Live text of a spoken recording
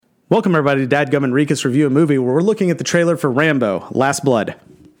Welcome, everybody, to Dadgum and Rikus Review a Movie, where we're looking at the trailer for Rambo, Last Blood.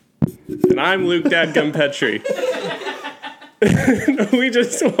 And I'm Luke Dadgum Petrie. You didn't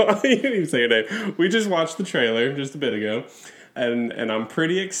even say your name. We just watched the trailer just a bit ago, and I'm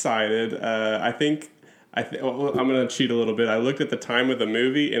pretty excited. I'm going to cheat a little bit. I looked at the time of the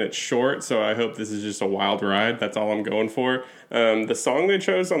movie, and it's short, so I hope this is just a wild ride. That's all I'm going for. The song they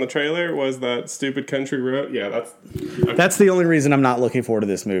chose on the trailer was that stupid Country Road. Yeah, That's the only reason I'm not looking forward to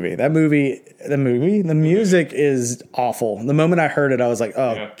this movie. The music is awful. The moment I heard it, I was like,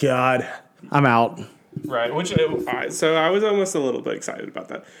 oh, God, I'm out. Right, so I was almost a little bit excited about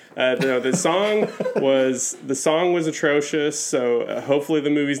that. The song was atrocious. So hopefully the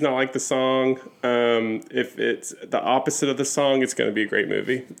movie's not like the song. If it's the opposite of the song, it's going to be a great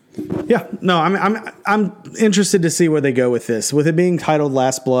movie. Yeah, no, I'm interested to see where they go with this. With it being titled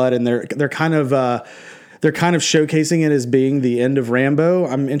Last Blood, and they're kind of showcasing it as being the end of Rambo.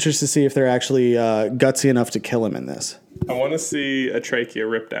 I'm interested to see if they're actually gutsy enough to kill him in this. I want to see a trachea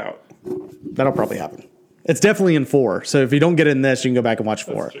ripped out. That'll probably happen. It's definitely in 4. So if you don't get it in this, you can go back and watch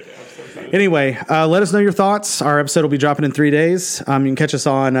 4. Anyway, let us know your thoughts. Our episode will be dropping in 3 days. You can catch us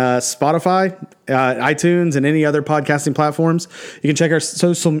on Spotify, iTunes, and any other podcasting platforms. You can check our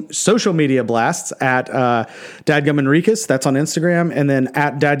social media blasts at Dadgum and Rikus. That's on Instagram. And then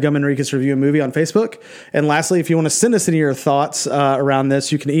at Dadgum and Rikus Review a Movie on Facebook. And lastly, if you want to send us any of your thoughts around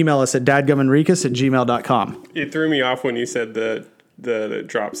this, you can email us at dadgumandrikus@gmail.com. It threw me off when you said that it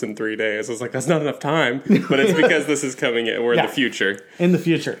drops in 3 days. I was like, that's not enough time. But it's because this is coming in. We're in the future. In the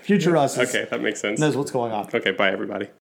future. Future us okay, that makes sense. Knows what's going on. Okay, bye, everybody.